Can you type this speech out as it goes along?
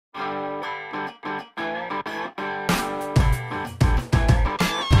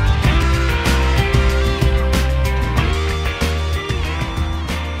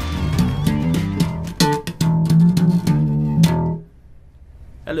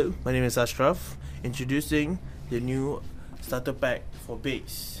Hello, my name is Ashraf, introducing the new starter pack for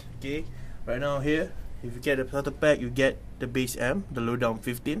bass. Okay, right now here, if you get the starter pack, you get the bass amp, the LowDown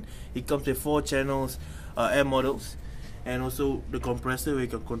 15. It comes with 4 channels amp models, and also the compressor where you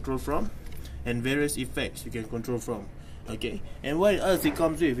can control from, and various effects you can control from. Okay, and what else it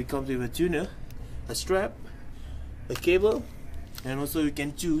comes with? It comes with a tuner, a strap, a cable, and also you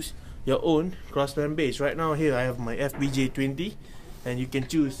can choose your own Craftsman bass. Right now here I have my FBJ20, and you can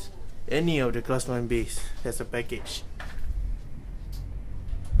choose any of the Craftsman bass as a package.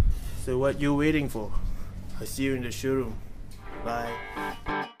 So what you waiting for? I'll see you in the showroom. Bye.